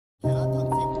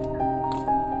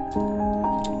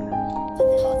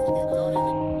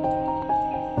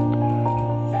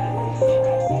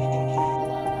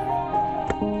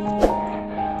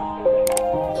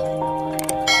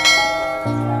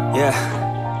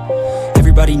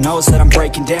Everybody knows that I'm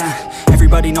breaking down.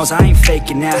 Everybody knows I ain't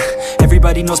faking now.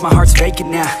 Everybody knows my heart's vacant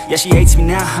now. Yeah, she hates me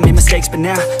now, I made mistakes but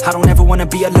now I don't ever wanna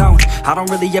be alone. I don't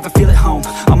really ever feel at home.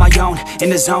 On my own, in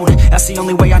the zone, that's the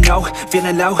only way I know.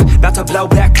 Feeling low, about to blow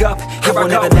back up. Here I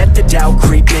never let the doubt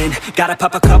creep in. Gotta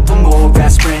pop a couple more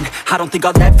aspirin. I don't think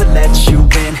I'll ever let you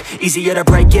in. Easier to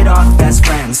break it off best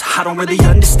friends. I don't really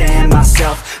understand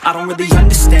myself. I don't really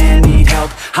understand, need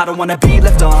help. I don't wanna be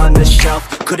left on the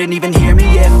shelf. Couldn't even hear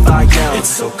me if I yelled. It's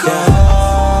so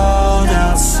cold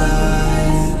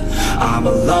outside, I'm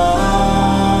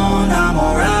alone, I'm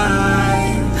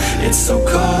alright. It's so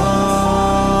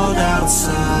cold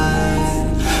outside,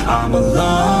 I'm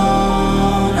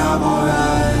alone, I'm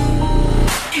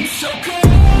alright. It's so cold.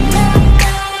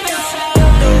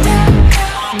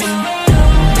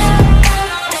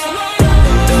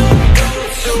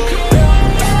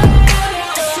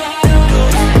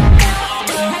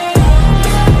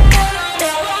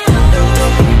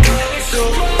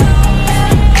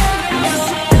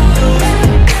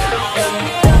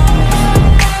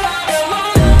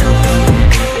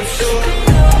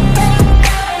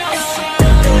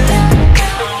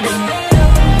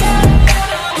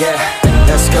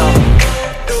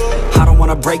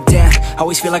 Break down,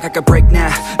 always feel like I could break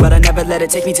now, but I never let it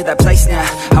take me to that place now.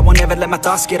 I won't ever let my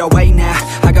thoughts get away now.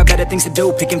 I got better things to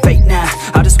do, picking fate now.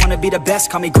 I just wanna be the best,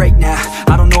 call me great now.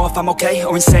 I don't know if I'm okay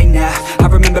or insane now. I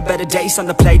remember better days on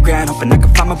the playground, hoping I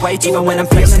can find my way. Even when I'm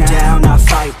feeling down, I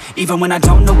fight. Even when I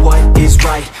don't know what is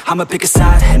right, I'ma pick a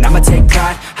side and I'ma take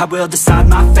pride. I will decide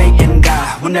my fate and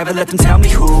I will never let them tell me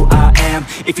who I am.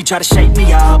 If you try to shape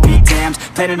me, I'll be damned.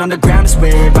 Planet on the ground is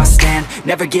where I stand.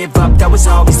 Never give up, that was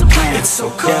always the plan. It's so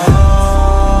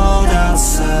cold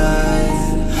outside,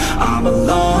 I'm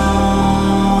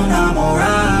alone, I'm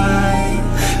alright.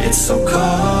 It's so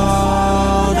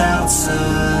cold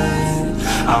outside,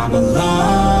 I'm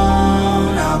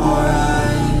alone, I'm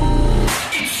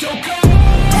alright. It's so cold.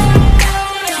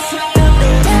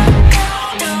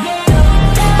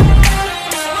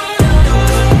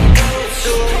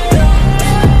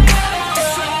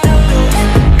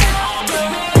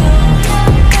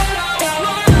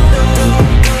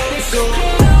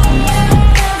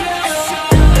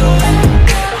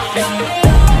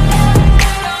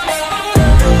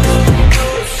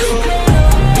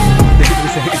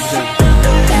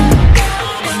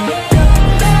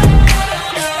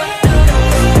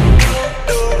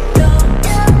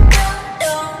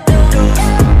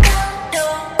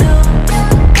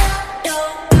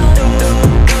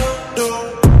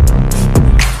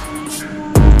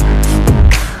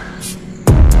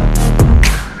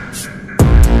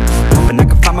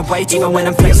 Even when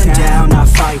I'm feeling down, I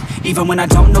fight. Even when I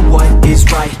don't know what is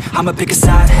right, I'ma pick a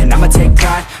side and I'ma take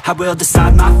pride. I will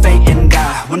decide my fate and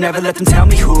I will never let them tell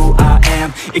me who I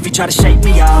am. If you try to shape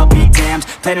me, I'll be damned.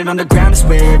 Planet on the ground is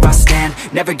where I stand.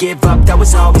 Never give up, that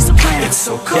was always the plan. It's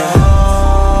so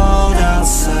cold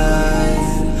outside,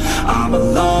 I'm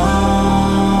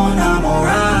alone, I'm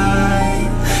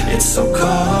alright. It's so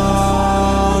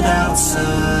cold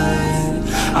outside,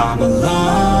 I'm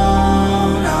alone.